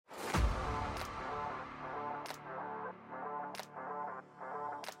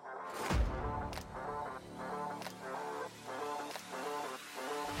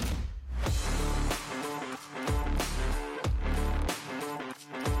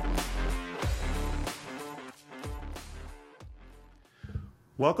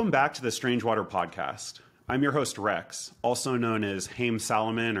Welcome back to the Strange Water Podcast. I'm your host, Rex, also known as Haim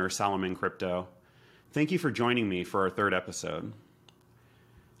Salomon or Salomon Crypto. Thank you for joining me for our third episode.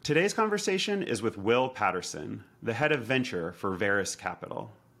 Today's conversation is with Will Patterson, the head of venture for Veris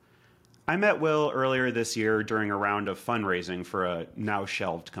Capital. I met Will earlier this year during a round of fundraising for a now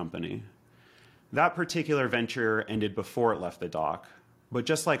shelved company. That particular venture ended before it left the dock, but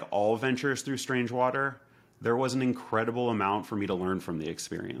just like all ventures through Strange Water, there was an incredible amount for me to learn from the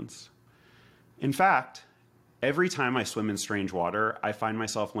experience. In fact, every time I swim in strange water, I find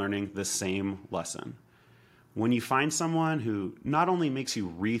myself learning the same lesson. When you find someone who not only makes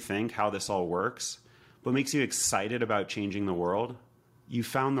you rethink how this all works, but makes you excited about changing the world, you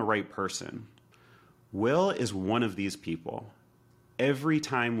found the right person. Will is one of these people. Every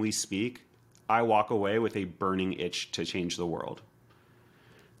time we speak, I walk away with a burning itch to change the world.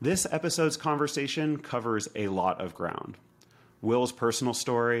 This episode's conversation covers a lot of ground. Will's personal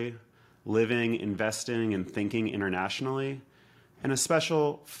story, living, investing, and thinking internationally, and a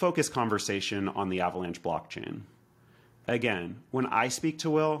special focus conversation on the Avalanche blockchain. Again, when I speak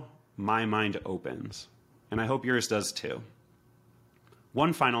to Will, my mind opens, and I hope yours does too.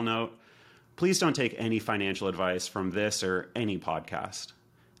 One final note, please don't take any financial advice from this or any podcast.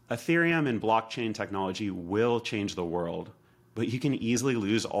 Ethereum and blockchain technology will change the world, but you can easily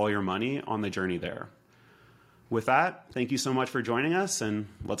lose all your money on the journey there. With that, thank you so much for joining us, and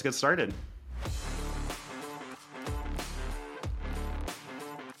let's get started.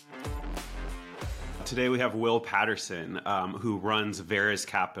 Today we have Will Patterson, who runs Veris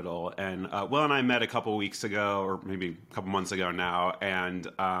Capital. And Will and I met a couple weeks ago, or maybe a couple months ago now, and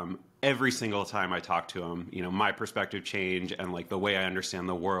every single time I talk to him, my perspective change and like the way I understand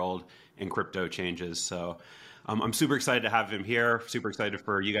the world and crypto changes. So I'm super excited to have him here, super excited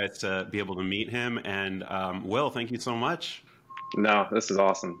for you guys to be able to meet him. And Will, thank you so much. No, this is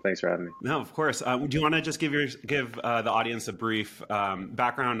awesome. Thanks for having me. No, of course. Do you want to just give the audience a brief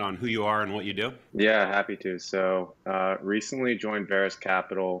background on who you are and what you do? Yeah, happy to. So recently joined Veris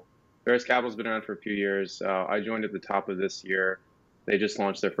Capital. Veris Capital's been around for a few years. I joined at the top of this year. They just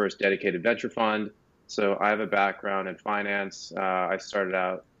launched their first dedicated venture fund. So I have a background in finance. I started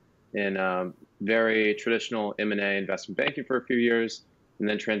out in very traditional M&A investment banking for a few years, and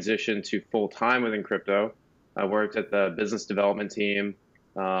then transitioned to full-time within crypto. I worked at the business development team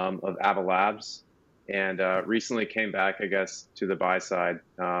of Ava Labs, and recently came back, I guess, to the buy side.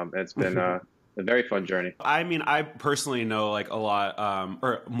 It's been a very fun journey. I mean, I personally know like a lot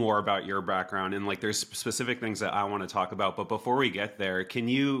or more about your background, and like there's specific things that I want to talk about. But before we get there, can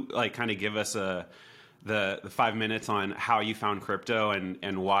you like kind of give us the 5 minutes on how you found crypto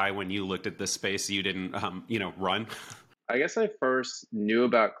and why, when you looked at this space, you didn't, run? I guess I first knew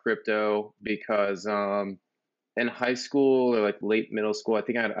about crypto because in high school or like late middle school, I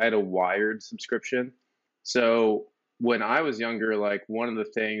think I had a Wired subscription. So when I was younger, like one of the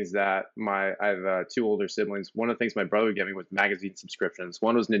things that I have two older siblings. One of the things my brother would get me was magazine subscriptions.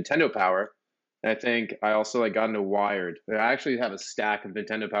 One was Nintendo Power. And I think I also like got into Wired. I actually have a stack of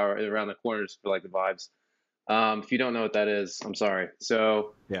Nintendo Power around the corners for like the vibes. If you don't know what that is, I'm sorry.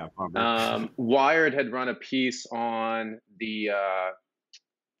 So yeah, Wired had run a piece on the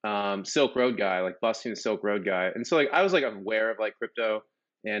Silk Road guy, like busting the Silk Road guy. And so like I was like aware of like crypto,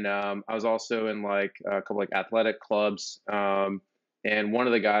 and I was also in like a couple like athletic clubs. And one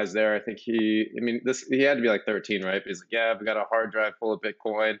of the guys there, I think he had to be like 13, right? He's like, yeah, we got a hard drive full of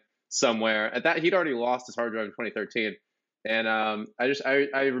Bitcoin somewhere. At that, he'd already lost his hard drive in 2013. And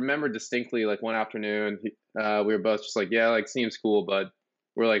I remember distinctly like one afternoon, we were both just like, yeah, like seems cool, but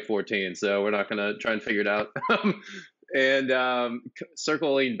we're like 14, so we're not gonna try and figure it out. And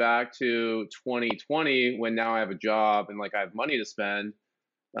circling back to 2020, when now I have a job and like I have money to spend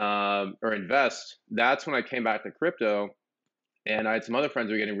or invest, that's when I came back to crypto. And I had some other friends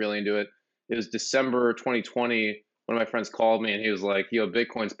who were getting really into it. It was December 2020. One of my friends called me and he was like, yo,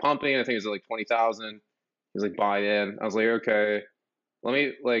 Bitcoin's pumping. I think it was like 20,000. He was like, buy in. I was like, okay, let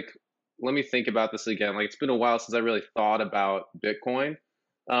me think about this again. Like, it's been a while since I really thought about Bitcoin.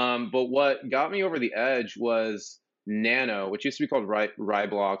 But what got me over the edge was Nano, which used to be called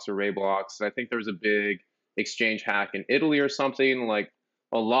Ryblocks or Rayblocks. And I think there was a big exchange hack in Italy or something. Like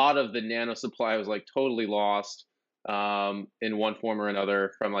a lot of the Nano supply was like totally lost in one form or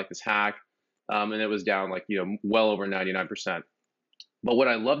another from like this hack. And it was down like, well over 99%. But what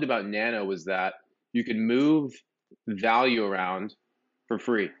I loved about Nano was that you could move value around for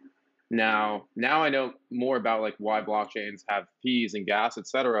free. Now I know more about like why blockchains have fees and gas, et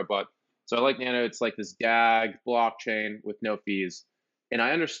cetera. But so I like Nano. It's like this DAG blockchain with no fees. And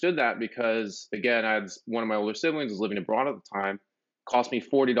I understood that because, again, one of my older siblings was living abroad at the time. cost me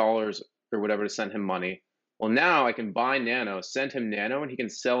 $40 or whatever to send him money. Well, now I can buy Nano, send him Nano, and he can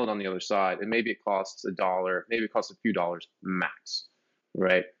sell it on the other side. And maybe it costs $1, maybe it costs a few dollars max,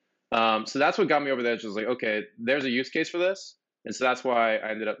 right? So that's what got me over the edge. Was like, okay, there's a use case for this, and so that's why I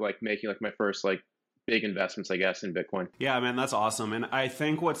ended up like making like my first like big investments, I guess, in Bitcoin. Yeah, man, that's awesome. And I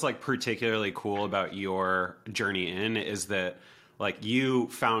think what's like particularly cool about your journey in is that like you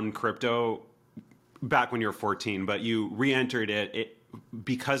found crypto back when you were 14, but you re-entered it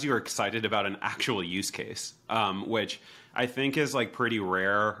because you were excited about an actual use case, which I think is like pretty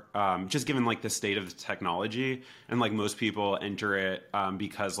rare, just given like the state of the technology. And like most people enter it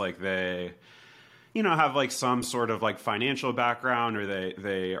because like they, you know, have like some sort of like financial background, or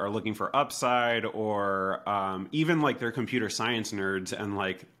they are looking for upside, or even like they're computer science nerds and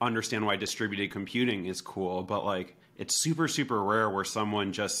like understand why distributed computing is cool. But like it's super, super rare where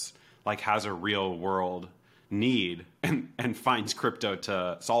someone just like has a real world need and finds crypto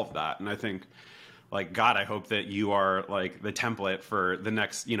to solve that. And I think like, God, I hope that you are like the template for the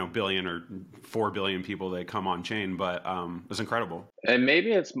next, you know, billion or 4 billion people that come on chain. But it's incredible. And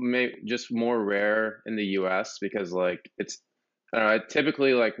maybe it's just more rare in the US because like it's, I don't know,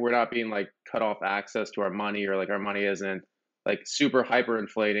 typically like we're not being like cut off access to our money, or like our money isn't like super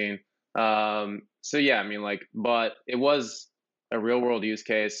hyperinflating. So yeah, I mean like, but it was a real world use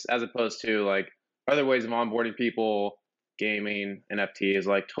case as opposed to like other ways of onboarding people, gaming, NFTs,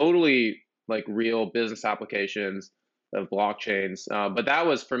 like totally like real business applications of blockchains. But that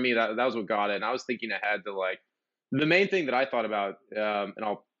was for me, that was what got it. And I was thinking ahead to like the main thing that I thought about, and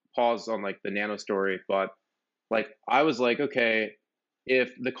I'll pause on like the Nano story, but like I was like, okay,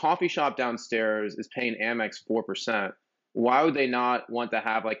 if the coffee shop downstairs is paying Amex 4%, why would they not want to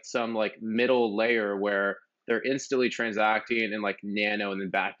have like some like middle layer where they're instantly transacting in like Nano and then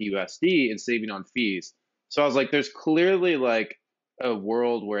back to USD and saving on fees? So I was like, there's clearly like a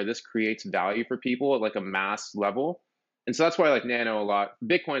world where this creates value for people at like a mass level. And so that's why I like Nano a lot.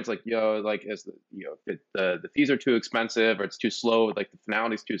 Bitcoin's like, yo, like is the, you know, if the fees are too expensive or it's too slow, like the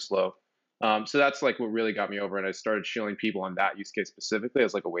finality's too slow. So that's like what really got me over, and I started shilling people on that use case specifically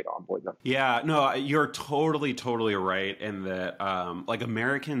as like a way to onboard them. Yeah, no, you're totally, totally right in that. Like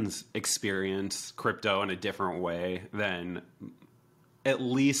Americans experience crypto in a different way than at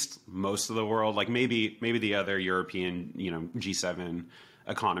least most of the world. Like maybe the other European, you know, G7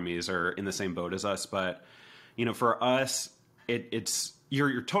 economies are in the same boat as us, but you know, for us, it's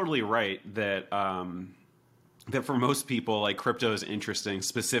you're totally right that that for most people, like crypto is interesting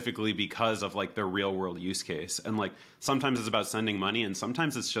specifically because of like the real world use case. And like sometimes it's about sending money, and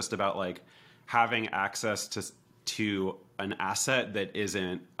sometimes it's just about like having access to an asset that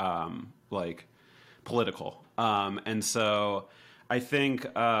isn't like political. And so I think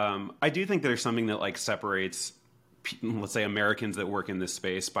I do think there's something that like separates, let's say, Americans that work in this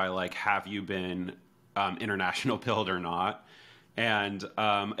space by like, have you been international pilled or not? And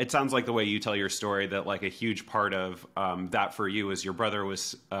it sounds like the way you tell your story that like a huge part of that for you is your brother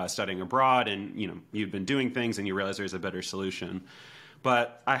was studying abroad, and you know you've been doing things and you realize there's a better solution.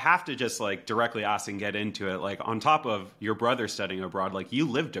 But I have to just like directly ask and get into it. Like on top of your brother studying abroad, like you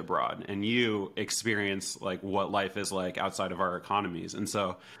lived abroad and you experience like what life is like outside of our economies. And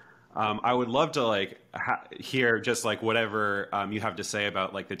so I would love to like hear just like whatever you have to say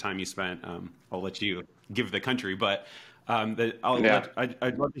about like the time you spent. I'll let you give the country, but Yeah.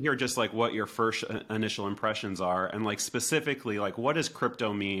 I'd love to hear just like what your first initial impressions are, and like specifically like what does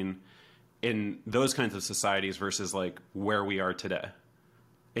crypto mean in those kinds of societies versus like where we are today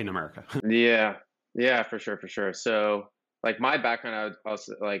in America. Yeah. Yeah, for sure, for sure. So like my background, I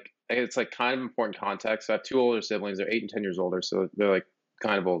was like, it's like kind of important context. So I have two older siblings. They're 8 and 10 years older, so they're like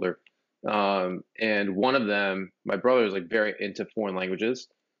kind of older. And one of them, my brother, is like very into foreign languages,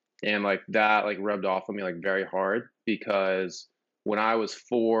 and like that like rubbed off on me like very hard because when I was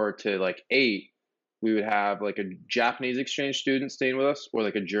 4 to like 8, we would have like a Japanese exchange student staying with us or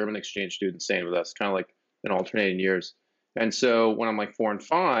like a German exchange student staying with us, kind of like in alternating years. And so when I'm like 4 and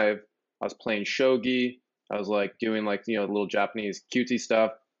 5, I was playing shogi. I was like doing like, you know, little Japanese cutesy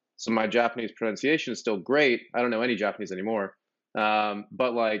stuff. So my Japanese pronunciation is still great. I don't know any Japanese anymore.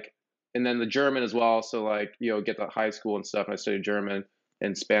 But like, and then the German as well. So like, you know, get to high school and stuff. And I studied German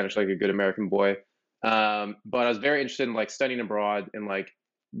and Spanish like a good American boy. But I was very interested in like studying abroad, and like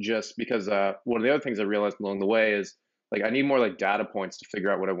just because one of the other things I realized along the way is like I need more like data points to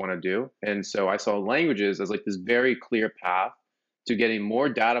figure out what I want to do. And so I saw languages as like this very clear path to getting more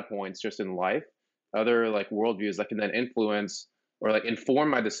data points just in life, other like worldviews that can then influence or like inform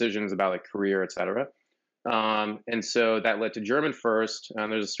my decisions about like career, etc. And so that led to German first.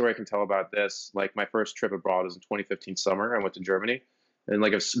 There's a story I can tell about this. Like my first trip abroad was in 2015 summer. I went to Germany in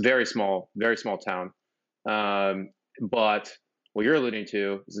like a very small town. But what you're alluding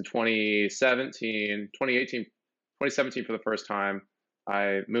to is in 2017 for the first time,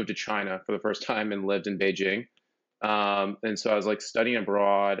 I moved to China for the first time and lived in Beijing. And so I was like studying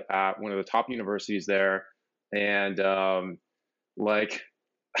abroad at one of the top universities there. And like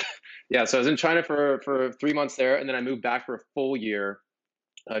yeah, so I was in China for 3 months there, and then I moved back for a full year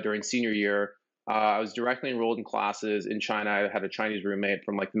during senior year. I was directly enrolled in classes in China. I had a Chinese roommate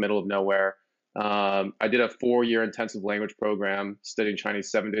from like the middle of nowhere. I did a 4-year intensive language program, studying Chinese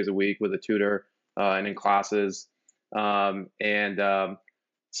 7 days a week with a tutor and in classes. And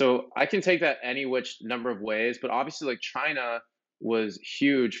So I can take that any which number of ways, but obviously, like China was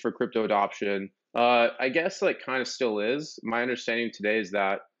huge for crypto adoption. I guess like kind of still is. My understanding today is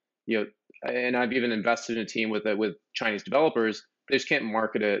that you know, and I've even invested in a team with it with Chinese developers. They just can't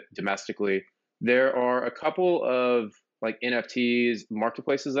market it domestically. There are a couple of like NFTs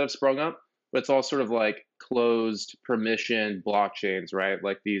marketplaces that have sprung up, but it's all sort of like closed permission blockchains, right?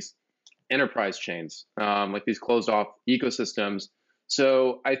 Like these enterprise chains, like these closed off ecosystems.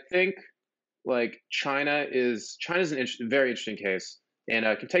 So I think like China's an very interesting case, and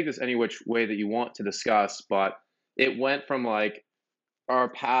I can take this any which way that you want to discuss. But it went from like our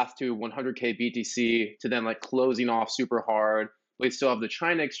path to 100K BTC to then like closing off super hard. We still have the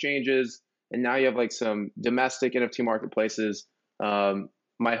China exchanges, and now you have like some domestic NFT marketplaces.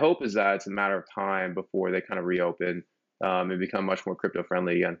 My hope is that it's a matter of time before they kind of reopen and become much more crypto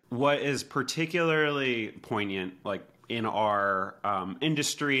friendly again. What is particularly poignant, like in our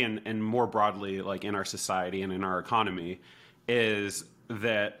industry and more broadly, like in our society and in our economy, is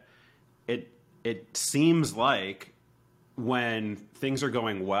that it seems like when things are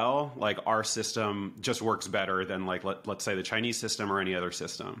going well, like our system just works better than like let's say the Chinese system or any other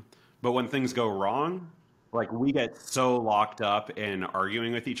system. But when things go wrong, like we get so locked up in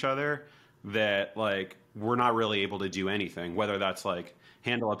arguing with each other that like we're not really able to do anything, whether that's like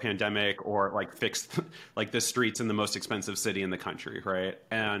handle a pandemic or like fix like the streets in the most expensive city in the country, right?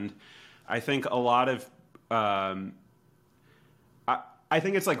 And I think a lot of um, I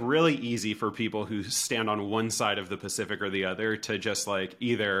think it's like really easy for people who stand on one side of the Pacific or the other to just like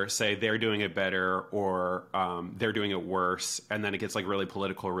either say they're doing it better or they're doing it worse, and then it gets like really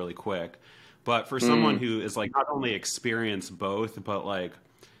political really quick. But for someone Mm. who is like not only experienced both, but like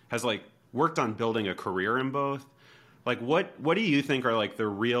has like worked on building a career in both, like what do you think are like the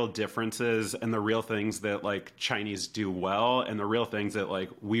real differences and the real things that like Chinese do well and the real things that like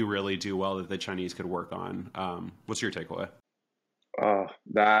we really do well that the Chinese could work on? What's your takeaway? Oh,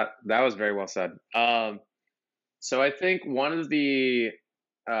 that was very well said. So I think one of the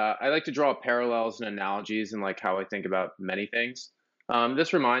I like to draw parallels and analogies in like how I think about many things.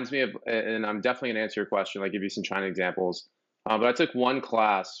 This reminds me of, and I'm definitely gonna answer your question, like give you some China examples. But I took one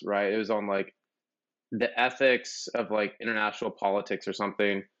class, right? It was on like the ethics of like international politics or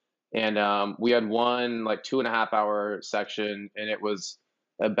something, and we had one like 2.5 hour section, and it was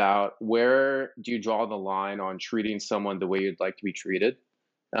about where do you draw the line on treating someone the way you'd like to be treated.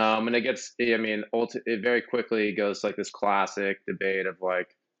 And it gets, I mean, it very quickly goes like this classic debate of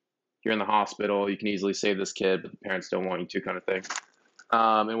like, you're in the hospital, you can easily save this kid, but the parents don't want you to, kind of thing.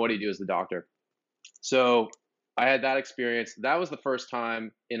 And what do you do as the doctor? So I had that experience. That was the first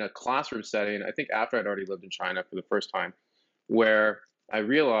time in a classroom setting, I think after I'd already lived in China for the first time, where I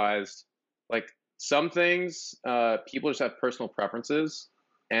realized like some things, people just have personal preferences,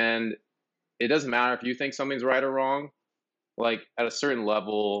 and it doesn't matter if you think something's right or wrong. Like at a certain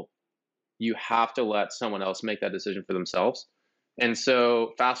level, you have to let someone else make that decision for themselves. And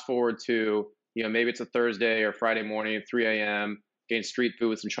so fast forward to, maybe it's a Thursday or Friday morning at 3 a.m., getting street food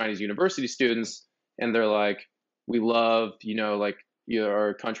with some Chinese university students. And they're like, we love, like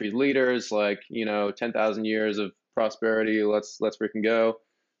our country's leaders, like, 10,000 years of prosperity. Let's freaking go.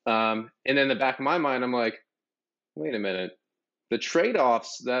 And then in the back of my mind, I'm like, wait a minute. The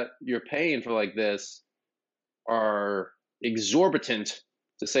trade-offs that you're paying for like this are exorbitant,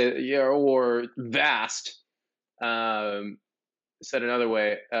 to say, or vast. Said another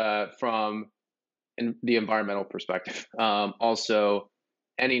way, from the environmental perspective. Also,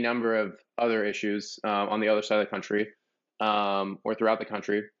 any number of other issues on the other side of the country, or throughout the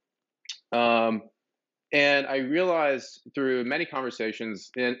country. And I realized through many conversations,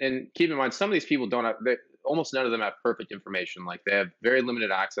 and keep in mind, some of these people don't have, almost none of them have perfect information. Like they have very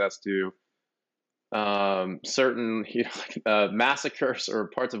limited access to certain massacres or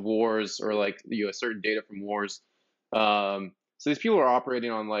parts of wars, or like certain data from wars. So these people are operating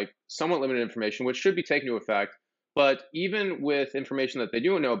on like somewhat limited information, which should be taken into effect. But even with information that they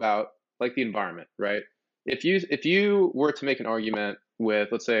do know about, like the environment, right? If you were to make an argument with,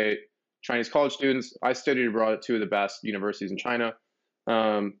 let's say, Chinese college students, I studied abroad at two of the best universities in China,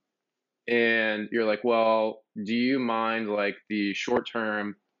 um, and you're like, well, do you mind like the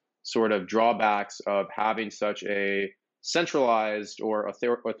short-term sort of drawbacks of having such a centralized or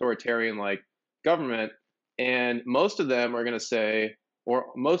authoritarian like government? And most of them are going to say, or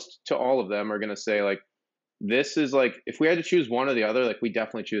most to all of them are going to say, like, this is like, if we had to choose one or the other, like, we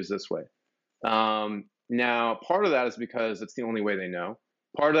definitely choose this way. Now, part of that is because it's the only way they know.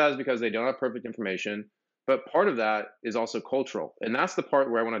 Part of that is because they don't have perfect information. But part of that is also cultural. And that's the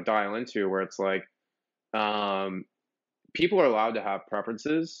part where I want to dial into, where it's like, um, people are allowed to have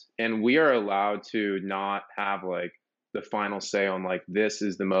preferences, and we are allowed to not have like the final say on like, this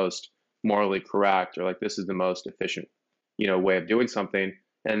is the most morally correct, or like, this is the most efficient, way of doing something.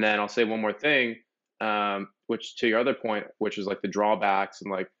 And then I'll say one more thing, which to your other point, which is like the drawbacks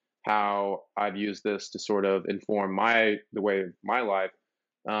and like how I've used this to sort of inform the way of my life.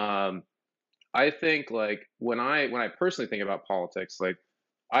 I think like when I personally think about politics, like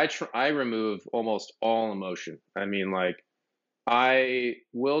I remove almost all emotion. I mean, like I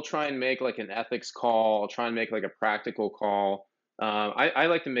will try and make like an ethics call. I'll try and make like a practical call. I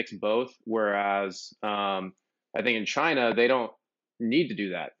like to mix both. Whereas I think in China they don't need to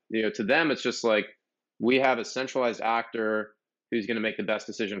do that. To them it's just like, we have a centralized actor who's going to make the best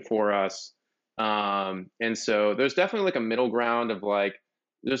decision for us. And so there's definitely like a middle ground of like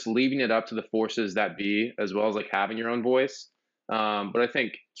just leaving it up to the forces that be, as well as like having your own voice. But I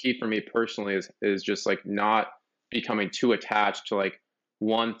think key for me personally is just like not becoming too attached to like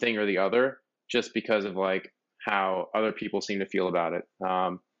one thing or the other, just because of like how other people seem to feel about it.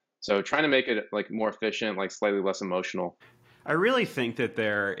 So trying to make it like more efficient, like slightly less emotional. I really think that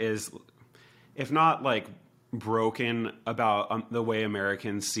there is, if not like broken about the way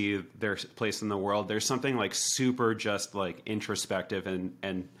Americans see their place in the world, there's something like super just like introspective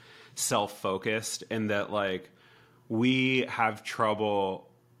and self-focused, and that like we have trouble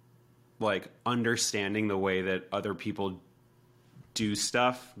like understanding the way that other people do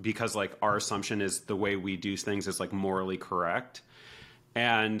stuff, because like our assumption is the way we do things is like morally correct.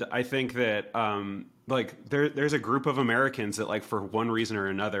 And I think that like there's a group of Americans that like for one reason or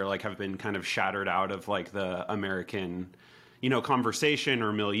another like have been kind of shattered out of like the American, conversation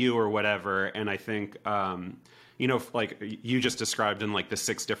or milieu or whatever. And I think like you just described in like the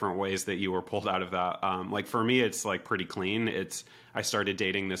 6 different ways that you were pulled out of that. Like for me, it's like pretty clean. I started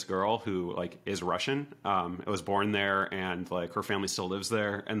dating this girl who like is Russian. I was born there, and like her family still lives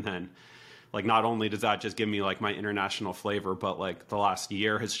there. And then like not only does that just give me like my international flavor, but like the last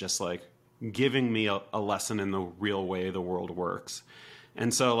year has just like giving me a lesson in the real way the world works.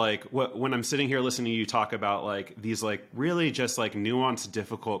 And so like when I'm sitting here listening to you talk about like these like really just like nuanced,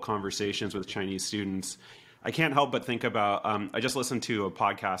 difficult conversations with Chinese students, I can't help but think about, I just listened to a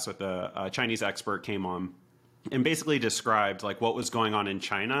podcast with a Chinese expert came on and basically described like what was going on in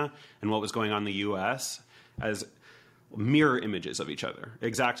China and what was going on in the US as mirror images of each other,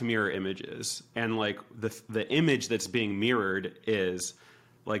 exact mirror images. And like the image that's being mirrored is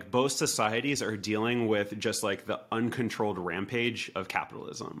like both societies are dealing with just like the uncontrolled rampage of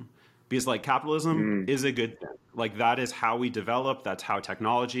capitalism. Because like capitalism Mm. is a good thing. Like that is how we develop, that's how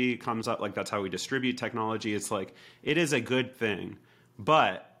technology comes up, like that's how we distribute technology. It's like it is a good thing.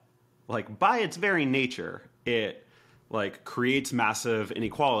 But like by its very nature, it like creates massive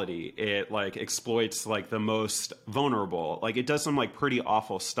inequality. It like exploits like the most vulnerable. Like it does some like pretty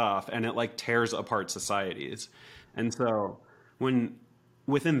awful stuff, and it like tears apart societies. And so when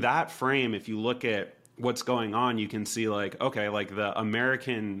within that frame, if you look at what's going on, you can see like, okay, like the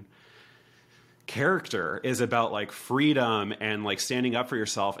American character is about like freedom and like standing up for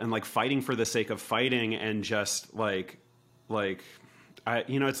yourself and like fighting for the sake of fighting, and just like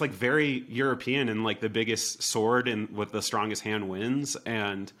it's like very European, and like the biggest sword and with the strongest hand wins.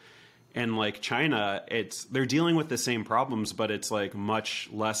 And like China, they're dealing with the same problems, but it's like much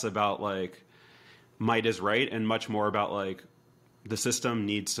less about like might is right and much more about like the system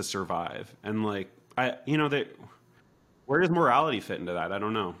needs to survive. And like that, where does morality fit into that? I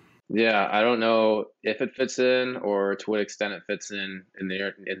don't know. Yeah, I don't know if it fits in or to what extent it fits in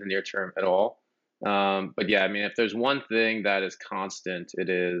the near term at all. But yeah, I mean, if there's one thing that is constant, it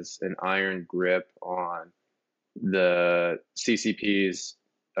is an iron grip on the CCP's,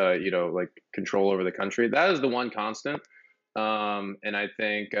 like control over the country. That is the one constant. And I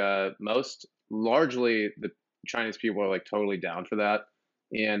think most largely the Chinese people are like totally down for that.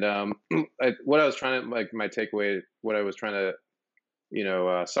 And what I was trying to like my takeaway, what I was trying to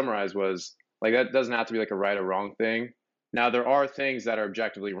summarize was like that doesn't have to be like a right or wrong thing. Now there are things that are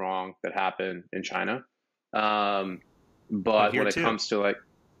objectively wrong that happen in China, um, Oh, but here when it too. comes to like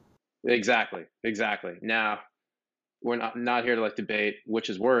exactly. Now we're not here to like debate which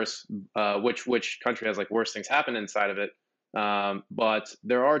is worse, which country has like worse things happen inside of it. But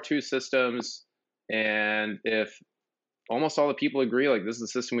there are two systems, and if almost all the people agree like this is the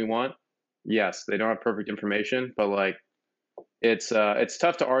system we want, yes, they don't have perfect information, but like it's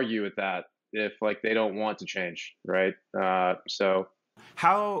tough to argue with that if like they don't want to change, right? So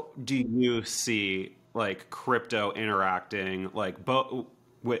How do you see like crypto interacting like both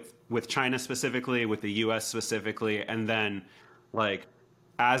with China specifically, with the US specifically, and then like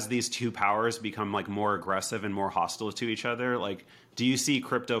as these two powers become like more aggressive and more hostile to each other, like do you see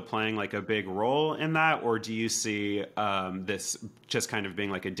crypto playing like a big role in that, or do you see this just kind of being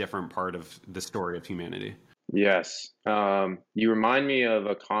like a different part of the story of humanity? yes, you remind me of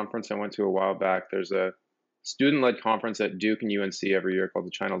a conference I went to a while back. There's a student-led conference at Duke and UNC every year called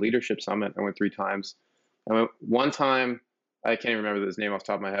the China Leadership Summit. I went 3 times. I went one time. I can't even remember his name off the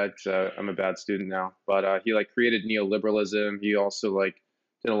top of my head because I'm a bad student now. But he like created neoliberalism. He also like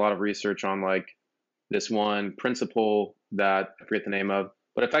did a lot of research on like this one principle that I forget the name of,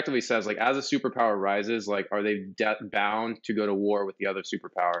 but effectively says like as a superpower rises, like are they bound to go to war with the other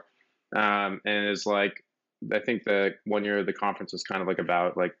superpower? And it's like I think the one year of the conference was kind of like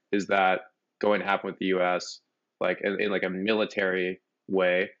about like is that going to happen with the U.S. like in like a military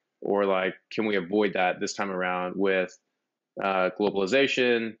way, or like can we avoid that this time around with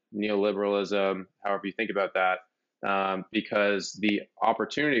globalization, neoliberalism, however you think about that, because the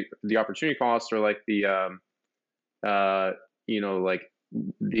opportunity costs are like uh, like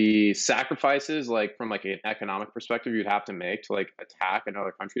the sacrifices, like from like an economic perspective, you'd have to make to like attack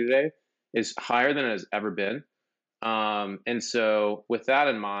another country today is higher than it has ever been. And so with that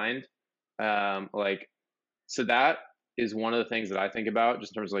in mind, like so that is one of the things that I think about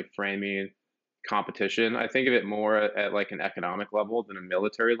just in terms of like framing competition. I think of it more at like an economic level than a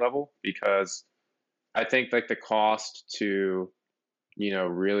military level because I think like the cost to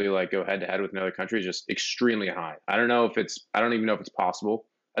really like go head to head with another country is just extremely high. I don't even know if it's possible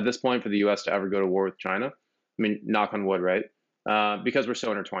at this point for the US to ever go to war with China. I mean, knock on wood, right? Because we're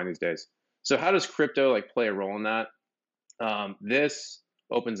so intertwined these days. So how does crypto like play a role in that? This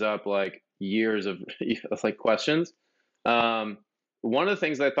opens up like years of, of like questions. Um, One of the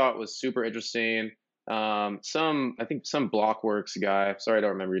things I thought was super interesting, I think some Blockworks guy, sorry, I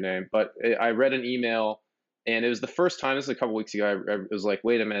don't remember your name, but I read an email and it was the first time, this is a couple weeks ago, I was like,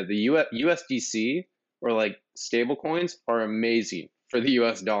 wait a minute, the USDC or like stable coins are amazing for the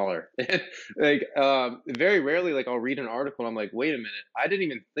US dollar. Like, very rarely, like I'll read an article and I'm like, wait a minute, I didn't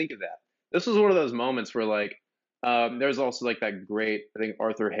even think of that. This was one of those moments where like, there's also like that great, I think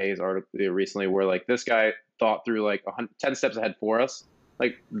Arthur Hayes article recently where like this guy thought through like 10 steps ahead for us.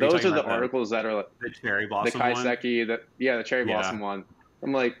 Like Are you those talking are the about articles that are like the cherry the blossom one? Kaiseki, the cherry Yeah, blossom one.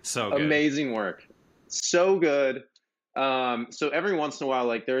 I'm like, so good. amazing work, so good. So every once in a while,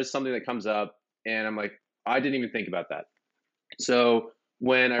 like there is something that comes up, and I'm like, I didn't even think about that. So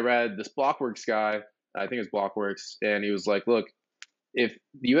when I read this Blockworks guy, I think it's Blockworks, and he was like, look, if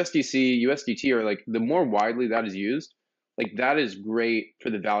the USDC, USDT are like the more widely that is used, like that is great for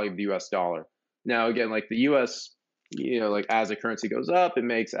the value of the US dollar. Now, again, like the US, like as a currency goes up, it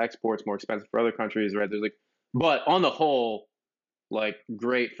makes exports more expensive for other countries, right? There's like, but on the whole, like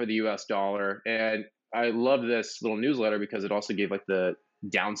great for the US dollar. And I love this little newsletter because it also gave like the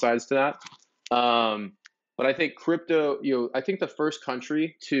downsides to that. But I think crypto, I think the first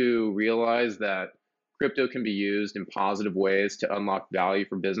country to realize that crypto can be used in positive ways to unlock value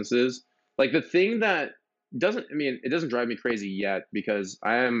for businesses. Like the thing that it doesn't drive me crazy yet because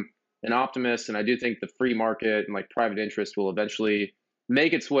I am an optimist and I do think the free market and like private interest will eventually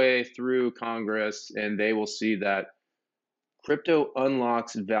make its way through Congress and they will see that crypto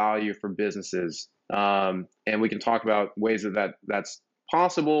unlocks value for businesses. And we can talk about ways that's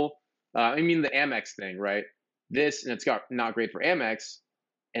possible. I mean, the Amex thing, right? This, and it's not great for Amex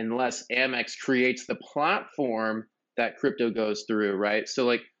unless Amex creates the platform that crypto goes through, right? So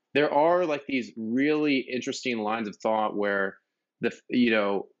like there are like these really interesting lines of thought where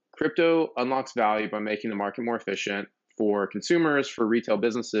crypto unlocks value by making the market more efficient for consumers, for retail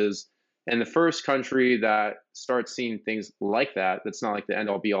businesses. And the first country that starts seeing things like that, that's not like the end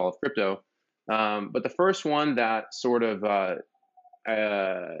all be all of crypto, but the first one that sort of uh,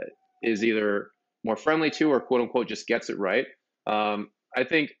 is either more friendly to or quote unquote just gets it right. I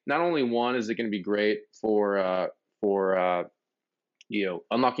think not only one is it going to be great for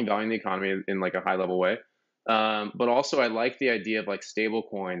unlocking value in the economy in like a high level way, But also I like the idea of like stable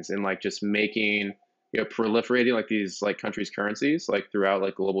coins and like just making, proliferating like these like countries' currencies like throughout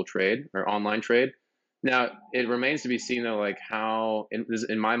like global trade or online trade. Now it remains to be seen though, like how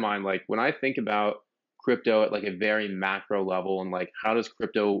in my mind, like when I think about crypto at like a very macro level and like how does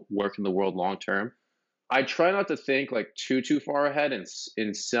crypto work in the world long term, I try not to think like too far ahead.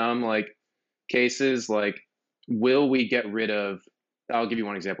 In some like cases, like will we get rid of? I'll give you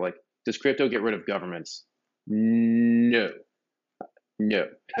one example. Like, does crypto get rid of governments? No, no.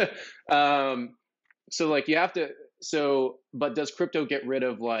 um, so like you have to. So, but does crypto get rid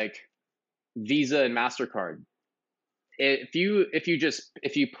of like Visa and Mastercard? If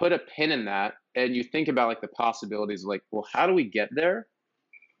you put a pin in that and you think about like the possibilities, like, well, how do we get there?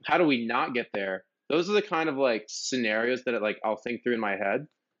 How do we not get there? Those are the kind of like scenarios that like I'll think through in my head.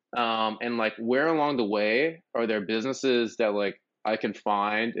 And like where along the way are there businesses that like I can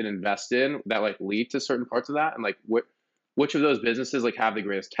find and invest in that like lead to certain parts of that, and like which of those businesses like have the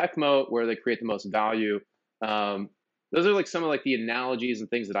greatest tech moat, where they create the most value. Um, those are like some of like the analogies and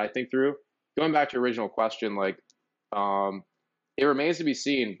things that I think through. Going back to your original question, like um, it remains to be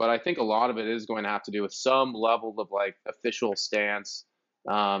seen, but I think a lot of it is going to have to do with some level of like official stance,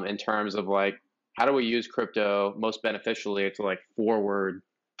 in terms of like how do we use crypto most beneficially to like forward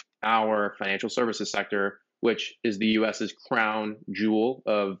our financial services sector, which is the US's crown jewel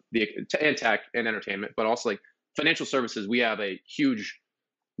of the and tech and entertainment, but also like financial services. We have a huge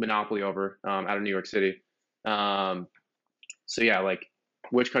monopoly over, out of New York City. Um, so yeah, like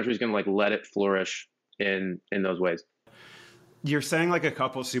which country is going to like let it flourish in those ways? You're saying like a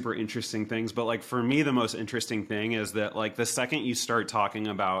couple super interesting things, but like for me, the most interesting thing is that like the second you start talking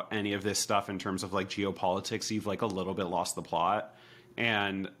about any of this stuff in terms of like geopolitics, you've like a little bit lost the plot.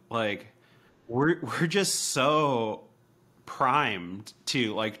 And like we're just so primed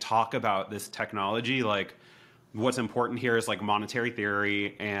to like talk about this technology. Like what's important here is like monetary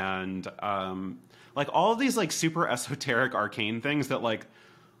theory and like all of these like super esoteric arcane things that like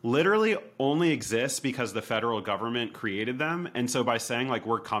literally only exist because the federal government created them. And so by saying like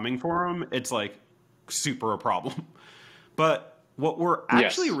we're coming for them, it's like super a problem. But what we're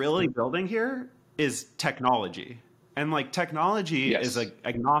actually Yes, really building here is technology. And like technology is yes, like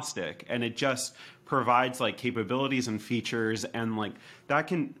agnostic and it just provides like capabilities and features and like that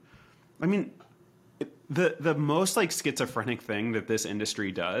can I mean the most like schizophrenic thing that this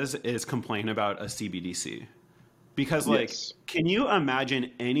industry does is complain about a CBDC. Because like yes. can you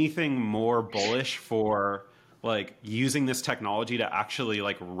imagine anything more bullish for like using this technology to actually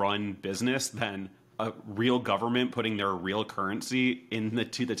like run business than a real government putting their real currency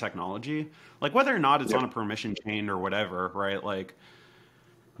into the technology? Like whether or not it's on Yep. a permission chain or whatever, right? Like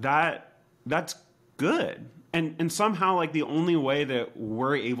that's good. And somehow like the only way that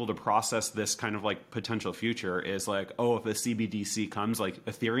we're able to process this kind of like potential future is like, oh, if a CBDC comes, like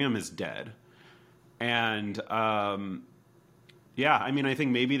Ethereum is dead. And yeah, I mean, I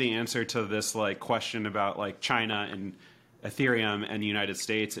think maybe the answer to this like question about like China and Ethereum and the United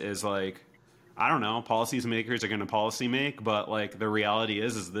States is like, I don't know, policies makers are going to policy make, but like the reality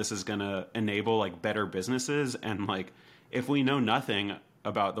is this is going to enable like better businesses. And like, if we know nothing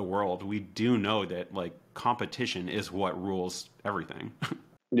about the world, we do know that like competition is what rules everything.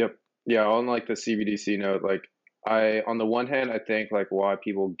 Yep. Yeah, on like the CBDC note, like I on the one hand I think like why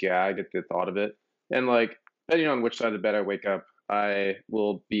people gag at the thought of it. And like depending on which side of the bed I wake up, I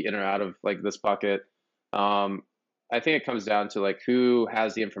will be in or out of like this bucket. Um I think it comes down to like who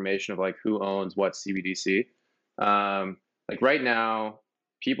has the information of like who owns what CBDC. Like right now,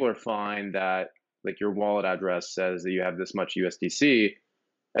 people are fine that like your wallet address says that you have this much USDC.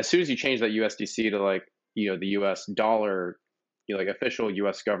 As soon as you change that USDC to like, the US dollar, like official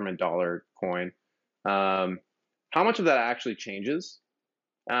US government dollar coin, um, how much of that actually changes?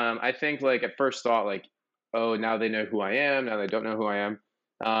 I think like at first thought, like, oh, now they know who I am, now they don't know who I am.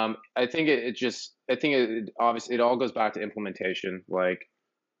 I think I think it obviously it all goes back to implementation. Like,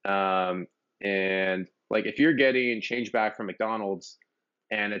 um, and like if you're getting change back from McDonald's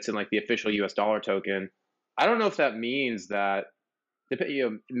and it's in like the official US dollar token, I don't know if that means that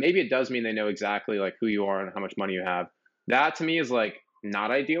maybe it does mean they know exactly like who you are and how much money you have. That to me is like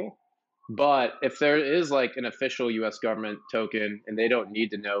not ideal. But if there is like an official US government token and they don't need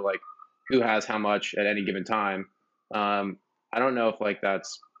to know like who has how much at any given time, I don't know if like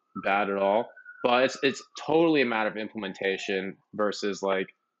that's bad at all. But it's totally a matter of implementation versus like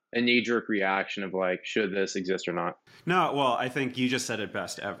a knee jerk reaction of like should this exist or not. No, well, I think you just said it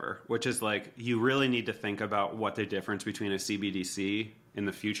best ever, which is like you really need to think about what the difference between a CBDC in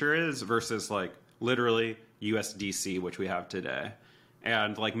the future is versus like literally USDC, which we have today.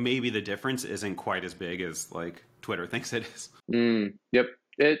 And like maybe the difference isn't quite as big as like Twitter thinks it is. Yep.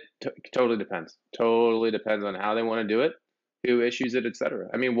 It totally depends. Totally depends on how they want to do it, who issues it, etc.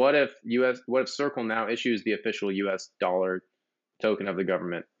 I mean, what if Circle now issues the official US dollar token of the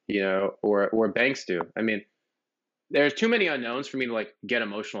government, or banks do? I mean, there's too many unknowns for me to like get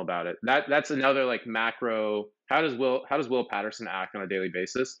emotional about it. That's another like macro. How does Will Patterson act on a daily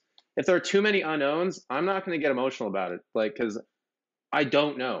basis? If there are too many unknowns, I'm not going to get emotional about it, like, because I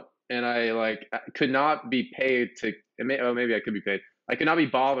don't know, and I could not be paid to. Maybe I could be paid. I could not be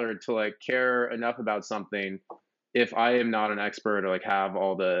bothered to like care enough about something if I am not an expert or like have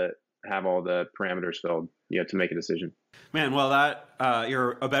all the parameters filled, to make a decision. Man, well, that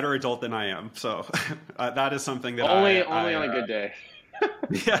you're a better adult than I am, so that is something that only on a good day.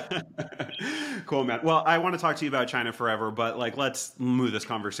 Yeah. Cool, man. Well, I want to talk to you about China forever, but like, let's move this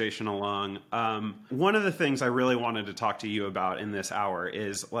conversation along. One of the things I really wanted to talk to you about in this hour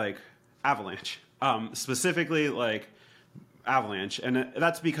is like Avalanche, specifically like Avalanche. And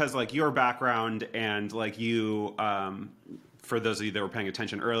that's because like your background and like you, for those of you that were paying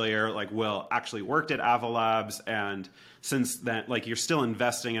attention earlier, like Will actually worked at Avalabs. And since then, like you're still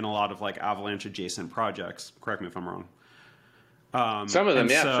investing in a lot of like Avalanche adjacent projects. Correct me if I'm wrong. Some of them,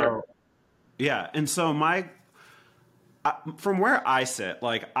 yeah, sure. Yeah, and so from where I sit,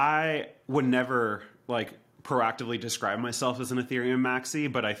 like I would never like proactively describe myself as an Ethereum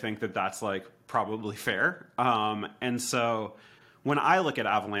maxi, but I think that that's like probably fair. And so when I look at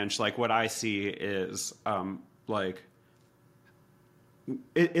Avalanche, like what I see is like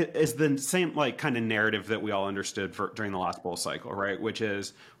it is the same like kind of narrative that we all understood during the last bull cycle, right? Which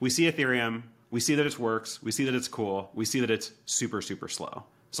is we see Ethereum. We see that it works. We see that it's cool. We see that it's super, super slow.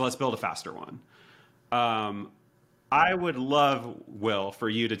 So let's build a faster one. I would love, Will, for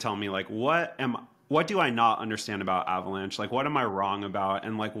you to tell me like what do I not understand about Avalanche? Like what am I wrong about?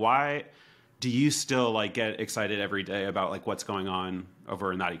 And like why do you still like get excited every day about like what's going on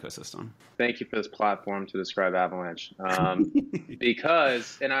over in that ecosystem? Thank you for this platform to describe Avalanche.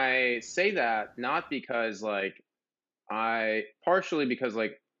 Because, and I say that not because partially because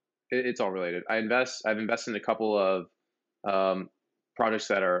like it's all related. I've invested in a couple of projects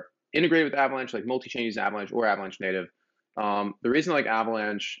that are integrated with Avalanche, like multi-chain using Avalanche or Avalanche native. The reason I like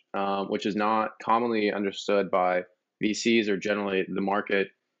Avalanche, which is not commonly understood by VCs or generally the market,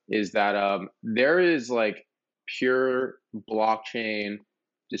 is that there is like pure blockchain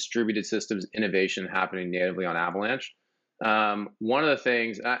distributed systems innovation happening natively on Avalanche. One of the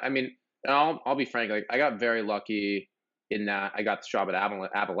things, I mean, I'll be frank, like I got very lucky in that I got this job at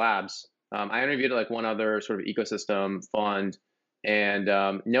Avalabs. I interviewed like one other sort of ecosystem fund, and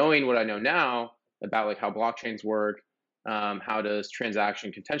knowing what I know now about like how blockchains work, how does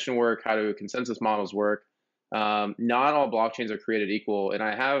transaction contention work, how do consensus models work, not all blockchains are created equal. And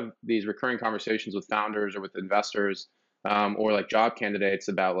I have these recurring conversations with founders or with investors, or like job candidates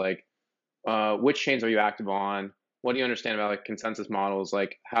about like which chains are you active on? What do you understand about like consensus models?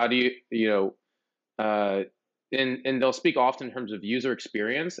 Like how do and they'll speak often in terms of user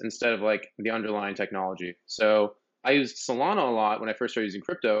experience instead of like the underlying technology. So I used Solana a lot when I first started using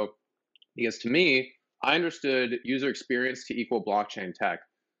crypto because to me, I understood user experience to equal blockchain tech.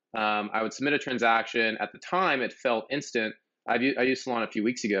 I would submit a transaction. At the time, it felt instant. I used Solana a few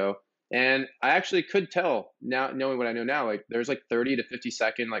weeks ago, and I actually could tell now, knowing what I know now, like there's like 30 to 50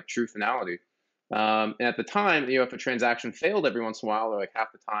 second like true finality. And at the time, if a transaction failed every once in a while, or like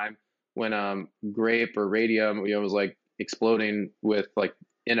half the time, when Grape or Radium was like exploding with like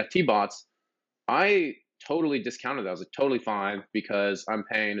NFT bots, I totally discounted that. I was like totally fine because I'm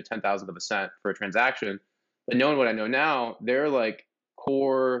paying a 10,000th of a cent for a transaction. But knowing what I know now, they're like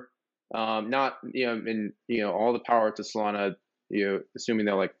core, not and all the power to Solana, assuming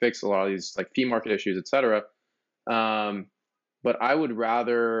they'll like fix a lot of these like fee market issues, etc. But I would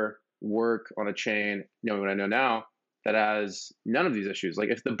rather work on a chain, knowing what I know now, that has none of these issues. Like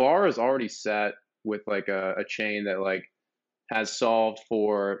if the bar is already set with like a chain that like has solved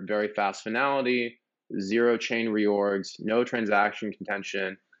for very fast finality, zero chain reorgs, no transaction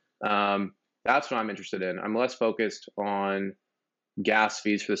contention, that's what I'm interested in. I'm less focused on gas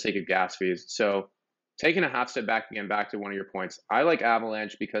fees for the sake of gas fees. So taking a half step back again, back to one of your points, I like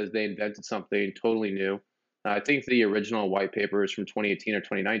Avalanche because they invented something totally new. I think the original white paper is from 2018 or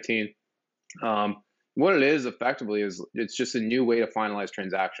 2019. What it is effectively is it's just a new way to finalize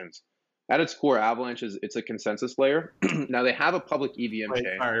transactions. At its core, Avalanche it's a consensus layer. Now they have a public EVM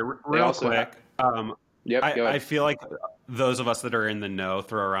chain. Sorry, real quick. Yep, I feel like those of us that are in the know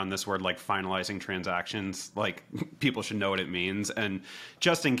throw around this word like finalizing transactions. Like people should know what it means. And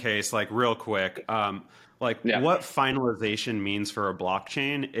just in case, like real quick, Like Yeah. what finalization means for a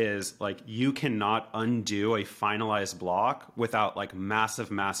blockchain is like you cannot undo a finalized block without like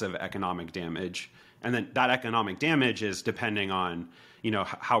massive economic damage. And then that economic damage is depending on,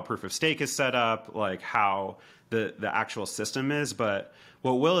 how proof of stake is set up, like how the actual system is. But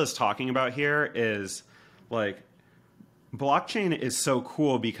what Will is talking about here is like blockchain is so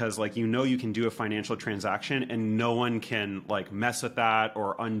cool because like you can do a financial transaction and no one can like mess with that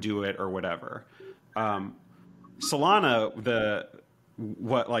or undo it or whatever. Solana,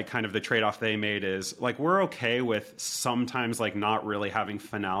 what like kind of the trade-off they made is like we're okay with sometimes like not really having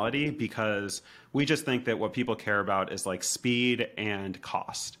finality because we just think that what people care about is like speed and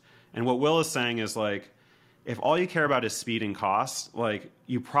cost. And what Will is saying is like if all you care about is speed and cost, like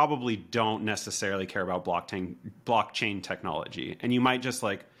you probably don't necessarily care about blockchain technology, and you might just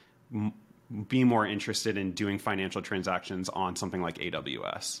like be more interested in doing financial transactions on something like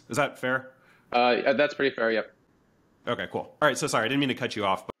AWS. Is that fair? That's pretty fair. Yep. Okay, cool. All right, so sorry, I didn't mean to cut you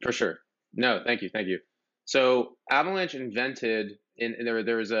off. For sure. No, thank you. Thank you. So Avalanche invented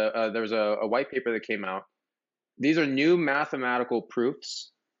there was a white paper that came out. These are new mathematical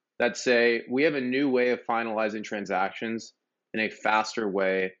proofs that say we have a new way of finalizing transactions in a faster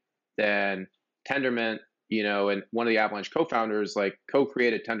way than Tendermint, and one of the Avalanche co-founders like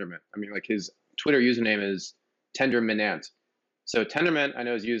co-created Tendermint. I mean, like his Twitter username is Tenderminant. So Tendermint, I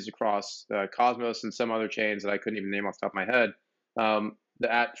know, is used across Cosmos and some other chains that I couldn't even name off the top of my head.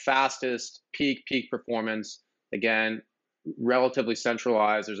 At fastest peak performance, again, relatively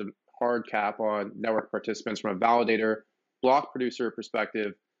centralized. There's a hard cap on network participants from a validator, block producer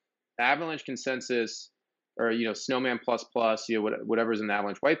perspective. Avalanche consensus, or Snowman plus plus, whatever's in the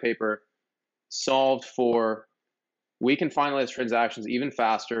Avalanche white paper, solved for we can finalize transactions even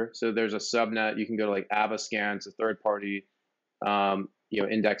faster. So there's a subnet you can go to like Avascan, it's a third party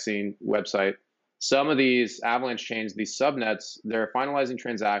indexing website. Some of these Avalanche chains, these subnets, they're finalizing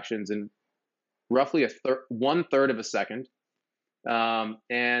transactions in roughly 1/3 of a second.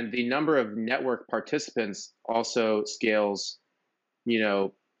 And the number of network participants also scales,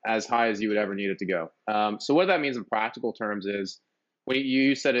 as high as you would ever need it to go. So what that means in practical terms is, when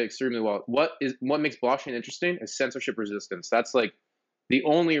you said it extremely well, what makes blockchain interesting is censorship resistance. That's like the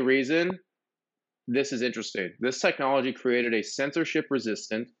only reason this is interesting. This technology created a censorship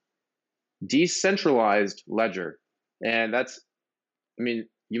resistant, decentralized ledger. And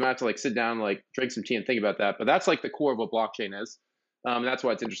you might have to like sit down, like drink some tea and think about that, but that's like the core of what blockchain is. That's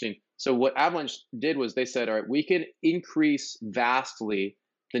why it's interesting. So what Avalanche did was they said, all right, we can increase vastly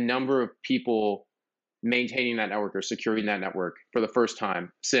the number of people maintaining that network or securing that network for the first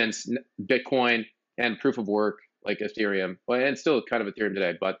time since Bitcoin and proof of work like Ethereum, and still kind of Ethereum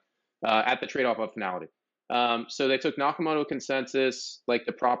today, but at the trade-off of finality. So they took Nakamoto consensus, like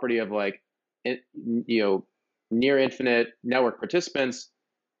the property of like, near infinite network participants,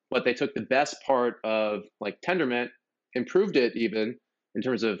 but they took the best part of like Tendermint, improved it even in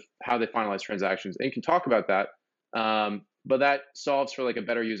terms of how they finalize transactions. And you can talk about that. But that solves for like a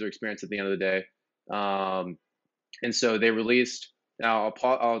better user experience at the end of the day. And so they released, now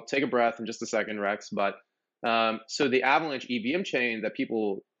I'll take a breath in just a second, Rex, but so the Avalanche EVM chain that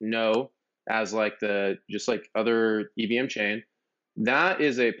people know as like just like other EVM chain, that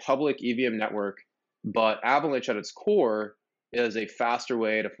is a public EVM network, but Avalanche at its core is a faster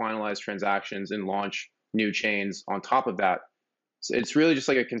way to finalize transactions and launch new chains on top of that. So it's really just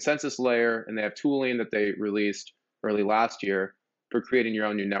like a consensus layer, and they have tooling that they released early last year for creating your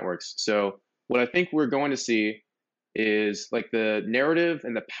own new networks. So what I think we're going to see is like the narrative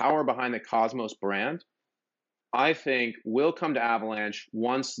and the power behind the Cosmos brand, I think will come to Avalanche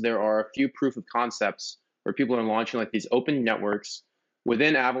once there are a few proof of concepts where people are launching like these open networks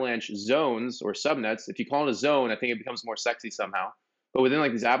within Avalanche zones or subnets. If you call it a zone, I think it becomes more sexy somehow. But within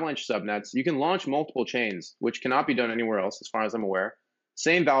like these Avalanche subnets, you can launch multiple chains, which cannot be done anywhere else as far as I'm aware.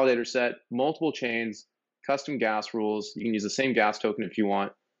 Same validator set, multiple chains, custom gas rules. You can use the same gas token if you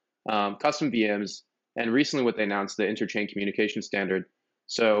want, custom VMs, and recently what they announced, the interchain communication standard.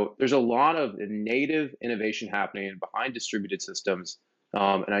 So there's a lot of native innovation happening behind distributed systems.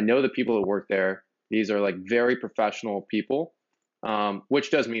 And I know the people that work there, these are like very professional people,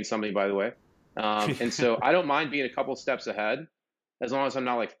 which does mean something, by the way. And so I don't mind being a couple steps ahead, as long as I'm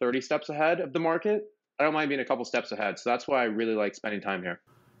not like 30 steps ahead of the market. I don't mind being a couple steps ahead. So that's why I really like spending time here.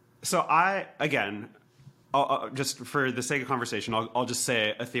 So just for the sake of conversation, I'll just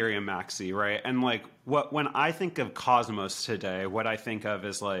say Ethereum Maxi, right? And like when I think of Cosmos today, what I think of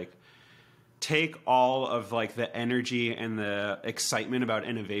is like take all of like the energy and the excitement about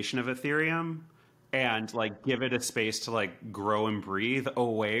innovation of Ethereum and like give it a space to like grow and breathe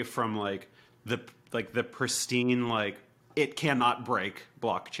away from like like the pristine, like it cannot break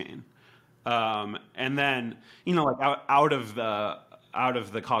blockchain. And then, like out of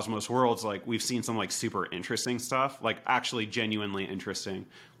the Cosmos worlds, like we've seen some like super interesting stuff, like actually genuinely interesting.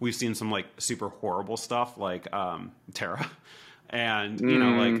 We've seen some like super horrible stuff, like Terra, and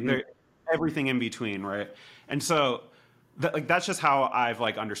like Hmm. there everything in between, right? And so like that's just how I've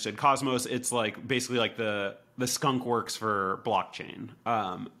like understood Cosmos. It's like basically like the skunk works for blockchain.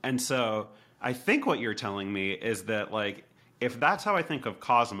 And so I think what you're telling me is that like if that's how I think of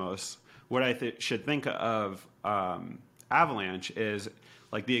Cosmos, what I should think of Avalanche is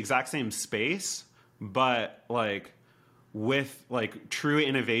like the exact same space, but like with like true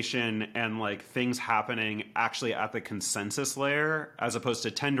innovation and like things happening actually at the consensus layer as opposed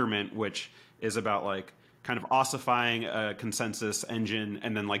to Tendermint, which is about like kind of ossifying a consensus engine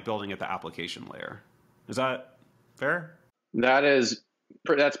and then like building at the application layer. Is that fair? That is,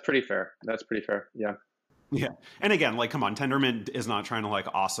 that's pretty fair. That's pretty fair. Yeah. Yeah. And again, like, come on, Tendermint is not trying to like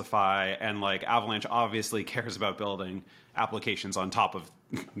ossify, and like Avalanche obviously cares about building applications on top of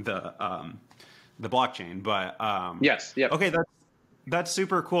the blockchain. But Yes. Yep. okay, that's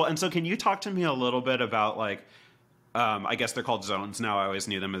super cool. And so, can you talk to me a little bit about like, I guess they're called zones now. I always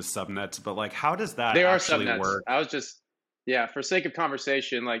knew them as subnets, but like, how does that They are actually subnets. work? I was just, yeah, for sake of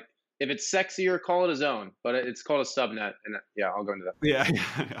conversation, like if it's sexier, call it a zone, but it's called a subnet. And yeah, I'll go into that. Yeah,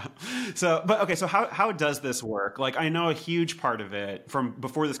 yeah. So, but okay, so how does this work? Like, I know a huge part of it from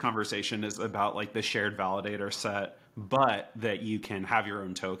before this conversation is about like the shared validator set, but that you can have your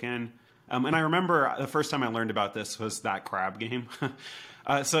own token. And I remember the first time I learned about this was that crab game.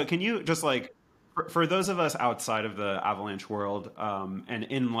 So, can you just like for those of us outside of the Avalanche world, and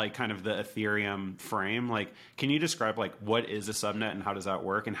in like kind of the Ethereum frame, like, can you describe like what is a subnet and how does that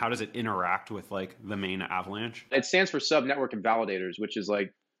work and how does it interact with like the main Avalanche? It stands for sub network and validators, which is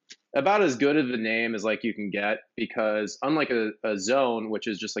like about as good of a name as like you can get, because unlike a zone, which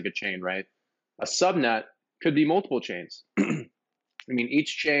is just like a chain, right? A subnet could be multiple chains. I mean,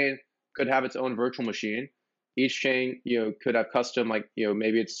 each chain could have its own virtual machine. Each chain, could have custom, like,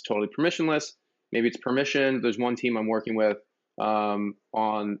 maybe it's totally permissionless, maybe it's permissioned. There's one team I'm working with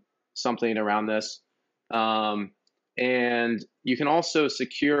on something around this. And you can also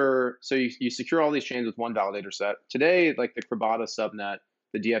secure, so you secure all these chains with one validator set. Today, like the Krabata subnet,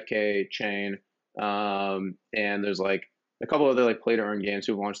 the DFK chain, and there's like a couple other like play to earn games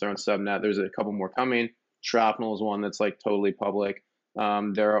who've launched their own subnet. There's a couple more coming. Shrapnel is one that's like totally public.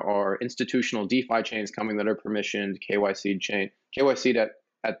 There are institutional DeFi chains coming that are permissioned, KYC'd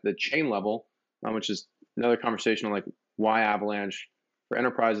at the chain level, which is another conversation on like why Avalanche for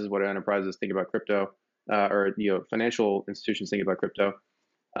enterprises, what do enterprises think about crypto, or financial institutions think about crypto.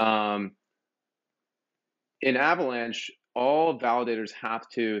 In Avalanche, all validators have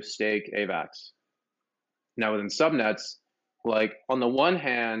to stake AVAX. Now within subnets, like on the one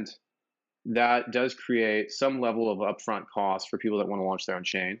hand, that does create some level of upfront cost for people that want to launch their own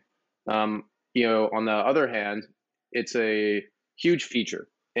chain. On the other hand, it's a huge feature.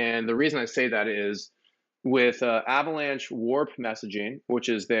 And the reason I say that is with Avalanche Warp messaging, which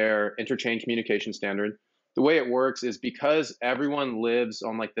is their interchain communication standard, the way it works is because everyone lives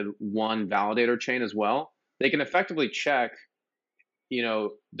on like the one validator chain as well, they can effectively check,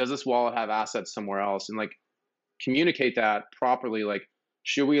 does this wallet have assets somewhere else, and like communicate that properly. Like,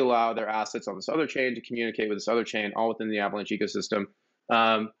 should we allow their assets on this other chain to communicate with this other chain, all within the Avalanche ecosystem?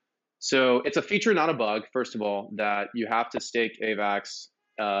 So it's a feature, not a bug, first of all, that you have to stake AVAX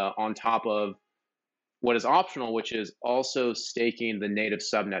on top of what is optional, which is also staking the native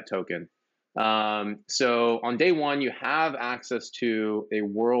subnet token. So on day one, you have access to a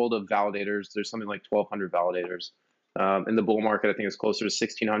world of validators. There's something like 1,200 validators. In the bull market, I think it's closer to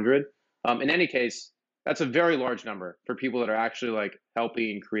 1,600. In any case, that's a very large number for people that are actually like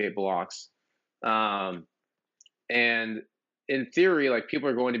helping create blocks. And in theory, like people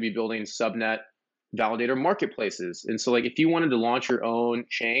are going to be building subnet validator marketplaces. And so like if you wanted to launch your own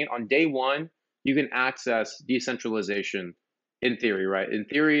chain on day one, you can access decentralization in theory, right? In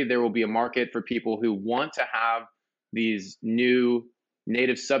theory, there will be a market for people who want to have these new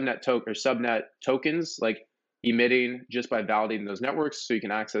native subnet tokens, like emitting just by validating those networks, so you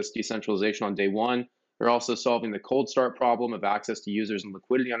can access decentralization on day one. They're also solving the cold start problem of access to users and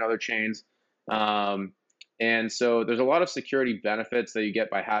liquidity on other chains. And so there's a lot of security benefits that you get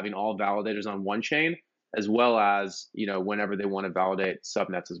by having all validators on one chain, as well as, whenever they want to validate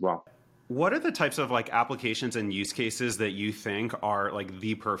subnets as well. what are the types of like applications and use cases that you think are like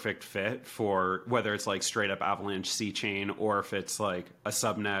the perfect fit for whether it's like straight up Avalanche C chain or if it's like a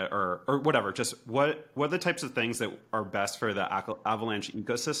subnet or whatever? Just what are the types of things that are best for the Avalanche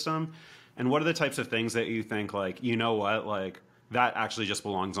ecosystem, and what are the types of things that you think like, you know what, like that actually just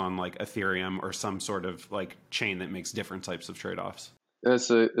belongs on like Ethereum or some sort of like chain that makes different types of trade-offs? That's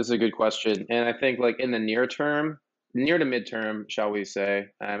a good question, and I think like in the near term, near to midterm, shall we say,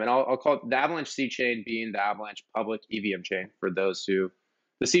 and I'll call it the Avalanche C chain being the Avalanche public EVM chain for those who,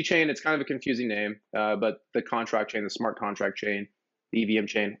 the C chain, it's kind of a confusing name, but the contract chain, the smart contract chain, the EVM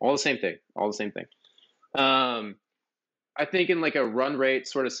chain, all the same thing, all the same thing. I think in like a run rate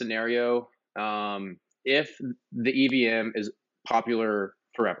sort of scenario, if the EVM is popular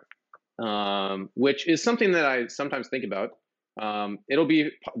forever, which is something that I sometimes think about. It'll be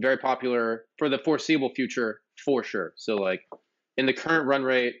very popular for the foreseeable future for sure. So like in the current run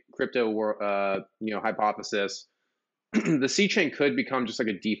rate crypto hypothesis, the C chain could become just like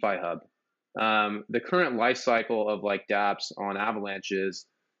a DeFi hub. The current life cycle of like dApps on Avalanches,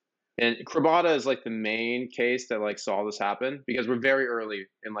 and Kribata is like the main case that like saw this happen because we're very early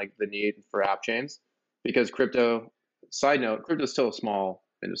in like the need for app chains because crypto, side note, crypto is still a small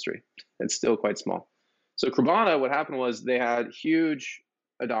industry. It's still quite small. So Kribata, what happened was they had huge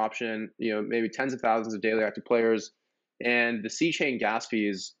adoption, maybe tens of thousands of daily active players, and the C chain gas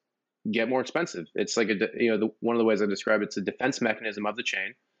fees get more expensive. It's like one of the ways I describe it's a defense mechanism of the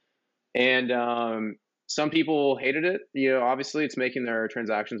chain, and some people hated it. Obviously, it's making their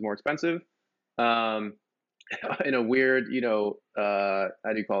transactions more expensive. In a weird, how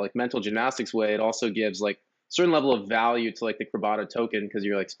do you call it, like mental gymnastics way, it also gives like certain level of value to like the Kribata token because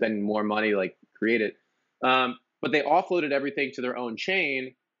you're like spending more money like create it. But they offloaded everything to their own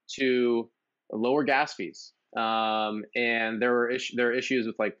chain to lower gas fees. And there are issues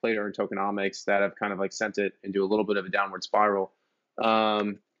with like play to earn tokenomics that have kind of like sent it into a little bit of a downward spiral.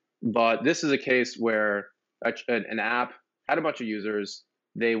 But this is a case where an app had a bunch of users.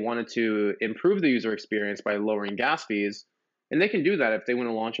 They wanted to improve the user experience by lowering gas fees. And they can do that if they want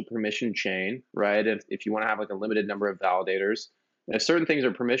to launch a permission chain, right? If you want to have like a limited number of validators. And if certain things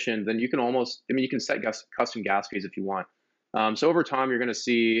are permissioned, then you can you can set custom gas fees if you want. So over time, you're going to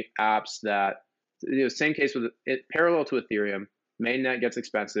see apps that, same case with it, parallel to Ethereum, mainnet gets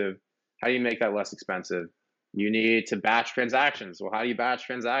expensive. How do you make that less expensive? You need to batch transactions. Well, how do you batch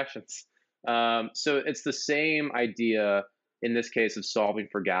transactions? So it's the same idea in this case of solving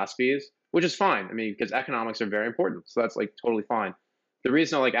for gas fees, which is fine. I mean, because economics are very important. So that's like totally fine. The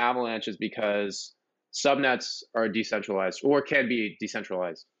reason I like Avalanche is because subnets are decentralized or can be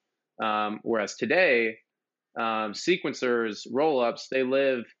decentralized. Whereas today, sequencers, rollups, they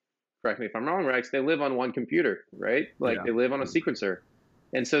live, correct me if I'm wrong, Rex, they live on one computer, right? Like They live on a sequencer.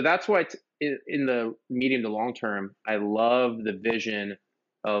 And so that's why in the medium to long term, I love the vision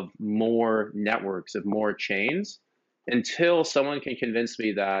of more networks, of more chains, until someone can convince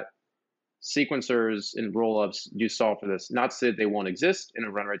me that sequencers and rollups do solve for this. Not to say that they won't exist in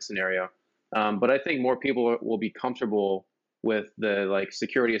a run rate scenario, but I think more people will be comfortable with the like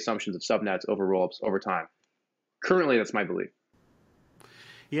security assumptions of subnets over rollups over time. Currently, that's my belief.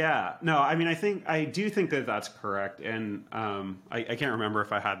 Yeah, no, I mean, I do think that that's correct, and I can't remember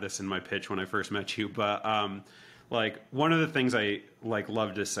if I had this in my pitch when I first met you, but like one of the things I like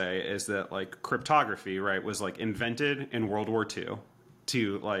love to say is that like cryptography, right, was like invented in World War II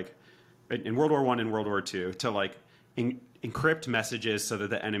to like in World War I and World War II to like encrypt messages so that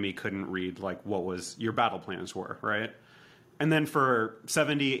the enemy couldn't read like what was your battle plans were, right? And then for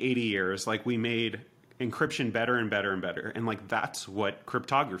 70, 80 years, like we made encryption better and better and better. And like that's what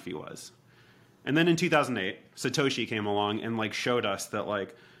cryptography was. And then in 2008, Satoshi came along and like showed us that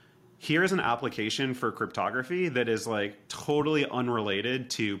like here's an application for cryptography that is like totally unrelated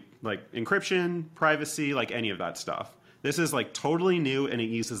to like encryption, privacy, like any of that stuff. This is like totally new and it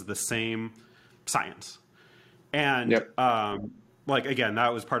uses the same science. And like again,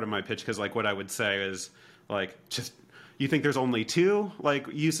 that was part of my pitch because like what I would say is like just you think there's only two like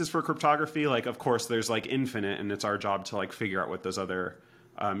uses for cryptography? Like, of course, there's like infinite, and it's our job to like figure out what those other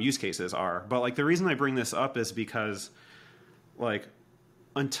use cases are. But like the reason I bring this up is because like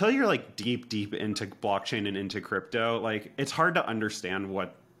until you're like deep into blockchain and into crypto, like it's hard to understand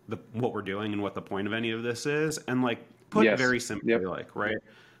what we're doing and what the point of any of this is. And like put very simply, like right,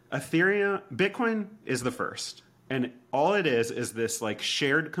 Ethereum, Bitcoin is the first, and all it is this like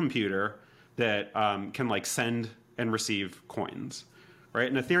shared computer that can like send and receive coins,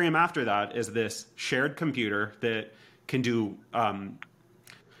 right? And Ethereum after that is this shared computer that can do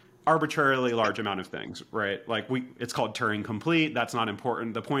arbitrarily large amount of things, right? Like it's called Turing complete. That's not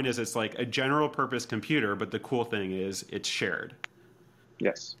important. The point is it's like a general purpose computer, but the cool thing is it's shared.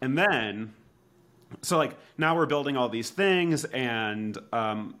 Yes. And then, so like now we're building all these things and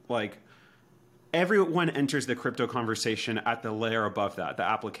like everyone enters the crypto conversation at the layer above that, the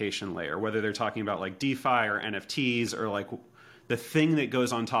application layer, whether they're talking about like DeFi or NFTs or like the thing that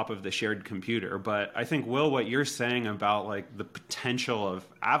goes on top of the shared computer. But I think, Will, what you're saying about like the potential of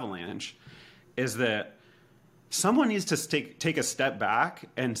Avalanche is that someone needs to take a step back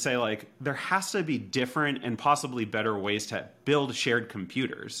and say like there has to be different and possibly better ways to build shared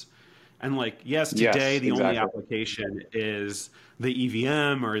computers. And like, yes, today Yes, the only exactly. application is the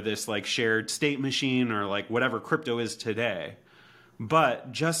EVM or this like shared state machine or like whatever crypto is today.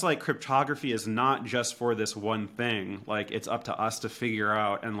 But just like cryptography is not just for this one thing, like it's up to us to figure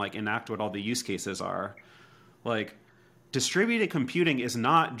out and like enact what all the use cases are. Like distributed computing is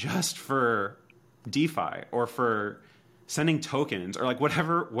not just for DeFi or for sending tokens or like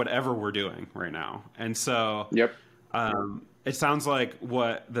whatever we're doing right now. And so Yep. it sounds like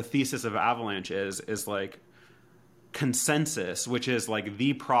what the thesis of Avalanche is like consensus, which is like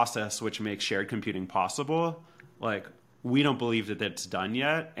the process which makes shared computing possible. Like we don't believe that it's done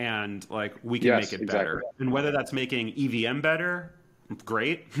yet, and like we can make Yes, it exactly. better. And whether that's making EVM better,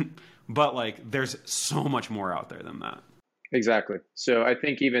 great. But like there's so much more out there than that. Exactly. So I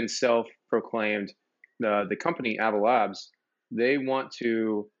think even self-proclaimed, the company Avalabs, Labs, they want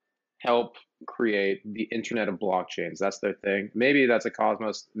to help create the Internet of blockchains. That's their thing. Maybe that's a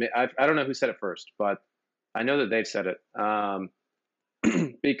Cosmos. I don't know who said it first, but I know that they've said it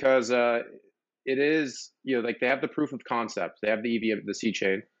because it is, like they have the proof of concept. They have the EVM, the C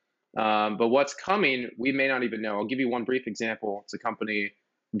chain. But what's coming, we may not even know. I'll give you one brief example. It's a company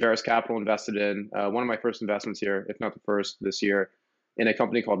Varus Capital invested in, one of my first investments here, if not the first this year, in a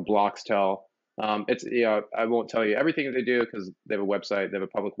company called Bloxtel. I won't tell you everything that they do because they have a website, they have a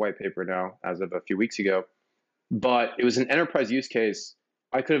public white paper now as of a few weeks ago. But it was an enterprise use case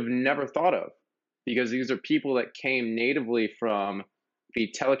I could have never thought of because these are people that came natively from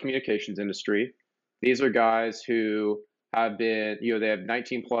the telecommunications industry. These are guys who have been, they have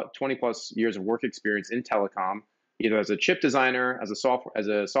 20 plus years of work experience in telecom, either as a chip designer, as a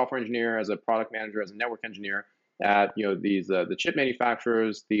software engineer, as a product manager, as a network engineer at these the chip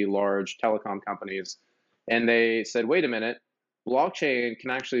manufacturers, the large telecom companies, and they said, wait a minute, blockchain can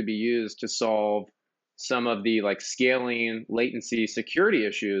actually be used to solve some of the like scaling, latency, security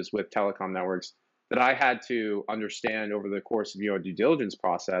issues with telecom networks that I had to understand over the course of due diligence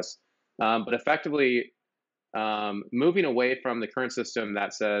process. But effectively, moving away from the current system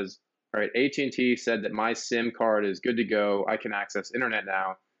that says, all right, AT&T said that my SIM card is good to go. I can access internet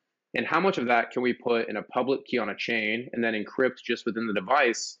now. And how much of that can we put in a public key on a chain and then encrypt just within the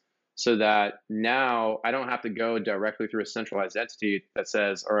device so that now I don't have to go directly through a centralized entity that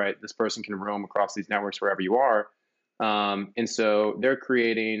says, all right, this person can roam across these networks wherever you are. And so they're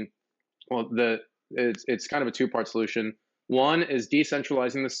creating, well, it's kind of a two-part solution. One is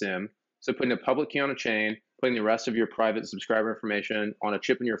decentralizing the SIM. So putting a public key on a chain, putting the rest of your private subscriber information on a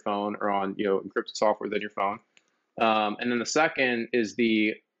chip in your phone or on encrypted software within your phone. And then the second is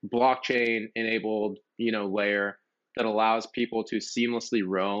the blockchain enabled layer that allows people to seamlessly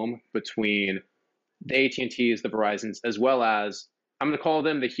roam between the AT&Ts, the Verizons, as well as I'm going to call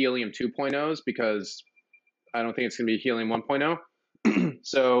them the Helium 2.0s because I don't think it's going to be Helium 1.0.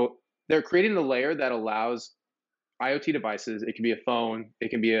 So they're creating the layer that allows IoT devices. It can be a phone. It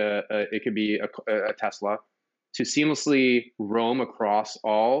can be a Tesla to seamlessly roam across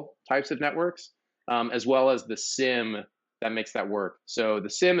all types of networks, as well as the SIM that makes that work. So the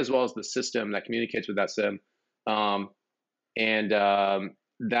SIM as well as the system that communicates with that SIM.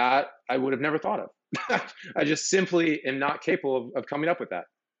 That I would have never thought of. I just simply am not capable of coming up with that.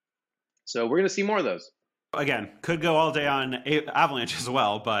 So we're going to see more of those. Again, could go all day on Avalanche as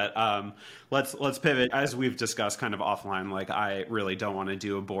well, but let's pivot. As we've discussed kind of offline, like I really don't want to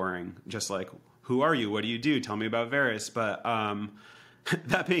do a boring, just like, who are you? What do you do? Tell me about Varus. But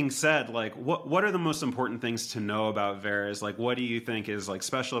that being said, like what are the most important things to know about Varus? Like what do you think is like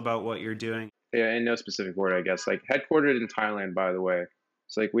special about what you're doing? Yeah, in no specific order, I guess. Like headquartered in Thailand, by the way.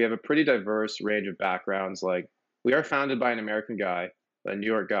 So like we have a pretty diverse range of backgrounds. Like we are founded by an American guy, a New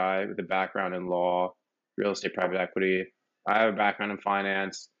York guy with a background in law, real estate, private equity. I have a background in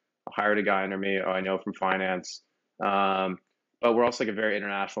finance. I hired a guy under me I know from finance. But we're also like a very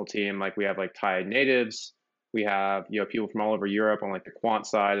international team. Like we have like Thai natives. We have people from all over Europe on like the quant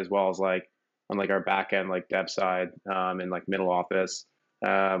side as well as like on like our back end like dev side and like middle office.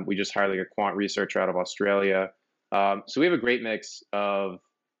 We just hired like a quant researcher out of Australia. So we have a great mix of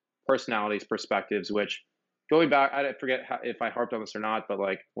personalities, perspectives, which going back, I forget if I harped on this or not, but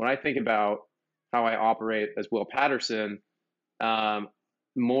like when I think about how I operate as Will Patterson, um,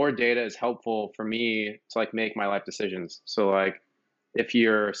 more data is helpful for me to like make my life decisions. So like if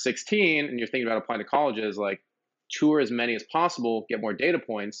you're 16 and you're thinking about applying to colleges, like tour as many as possible, get more data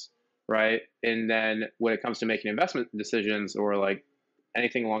points, right? And then when it comes to making investment decisions or like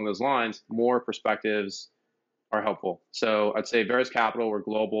anything along those lines, more perspectives are helpful. So I'd say Veris Capital, we're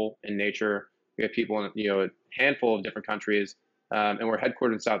global in nature. We have people in a handful of different countries, and we're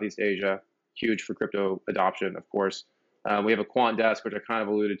headquartered in Southeast Asia. Huge for crypto adoption, of course. We have a quant desk, which I kind of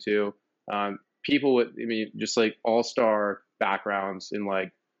alluded to. People with, just like all-star backgrounds in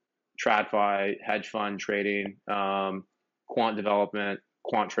like TradFi, hedge fund trading, quant development,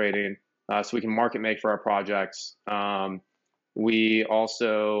 quant trading, so we can market make for our projects. We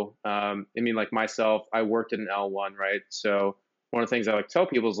also, like myself, I worked at an L1, right? So one of the things I like to tell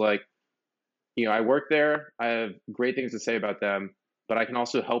people is like, I work there, I have great things to say about them, but I can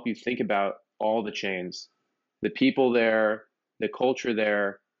also help you think about all the chains, the people there, the culture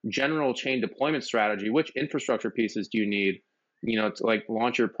there, general chain deployment strategy, which infrastructure pieces do you need, to like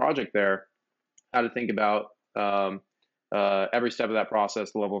launch your project there, how to think about every step of that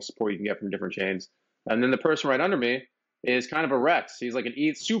process, the level of support you can get from different chains. And then the person right under me is kind of a Rex. He's like an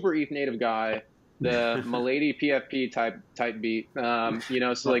super ETH native guy, the Milady PFP type beat.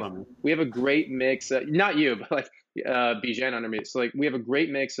 So like we have a great mix. Not you, but like Bijan under me. So like we have a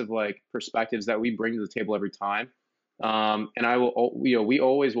great mix of like perspectives that we bring to the table every time. And I will, we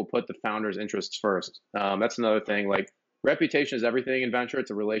always will put the founder's interests first. That's another thing. Like reputation is everything in venture.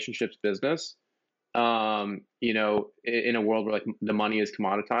 It's a relationships business. In a world where like the money is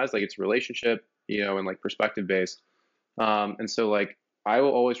commoditized, like it's relationship, and like perspective based. And so like I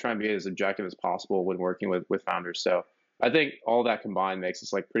will always try and be as objective as possible when working with founders. So I think all that combined makes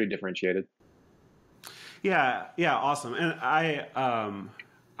us like pretty differentiated. Yeah, awesome. And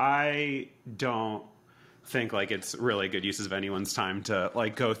I don't think like it's really good uses of anyone's time to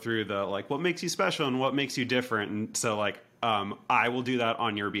like go through the like what makes you special and what makes you different. And so like I will do that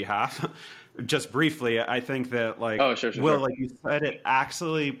on your behalf. Just briefly, I think that like Will, like you said it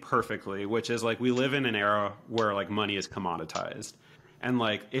actually perfectly, which is like we live in an era where like money is commoditized. And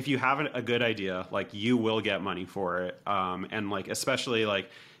like if you have a good idea, like you will get money for it. And like especially like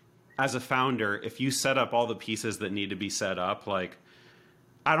as a founder, if you set up all the pieces that need to be set up, like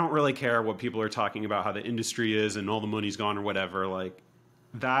I don't really care what people are talking about, how the industry is and all the money's gone or whatever. Like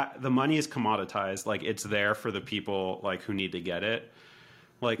that, the money is commoditized. Like it's there for the people like who need to get it.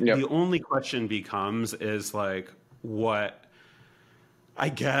 Like the only question becomes is like what, I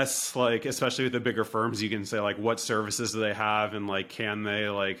guess, like especially with the bigger firms, you can say like what services do they have and like can they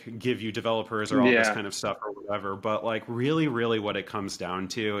like give you developers or all this kind of stuff or whatever. But like really what it comes down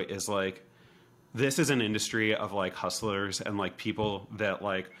to is like this is an industry of like hustlers and like people that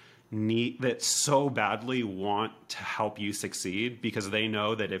like that so badly want to help you succeed because they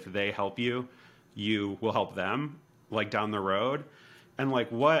know that if they help you, you will help them like down the road. And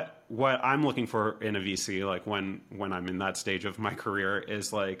like what I'm looking for in a VC, like when I'm in that stage of my career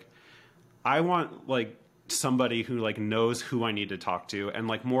is like, I want like somebody who like knows who I need to talk to. And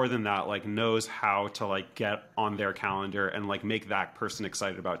like more than that, like knows how to like get on their calendar and like make that person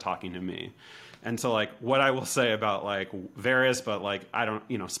excited about talking to me. And so like what I will say about like Veris, but like I don't,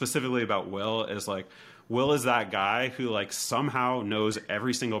 specifically about Will is like, Will is that guy who like somehow knows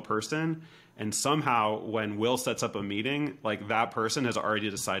every single person. And somehow when Will sets up a meeting, like that person has already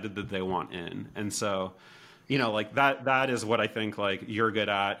decided that they want in. And so, like that is what I think like you're good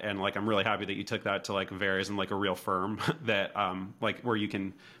at. And like, I'm really happy that you took that to like Veris and like a real firm that like where you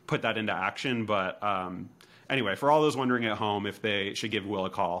can put that into action. But anyway, for all those wondering at home, if they should give Will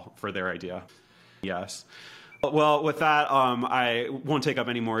a call for their idea. Yes. Well, with that, I won't take up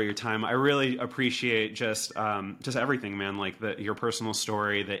any more of your time. I really appreciate just everything, man. Like your personal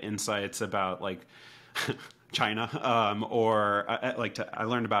story, the insights about like China, I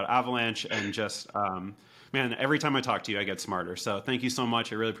learned about Avalanche, and just man, every time I talk to you, I get smarter. So thank you so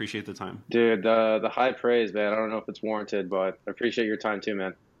much. I really appreciate the time, dude. The high praise, man. I don't know if it's warranted, but I appreciate your time too,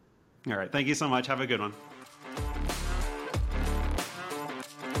 man. All right, thank you so much. Have a good one.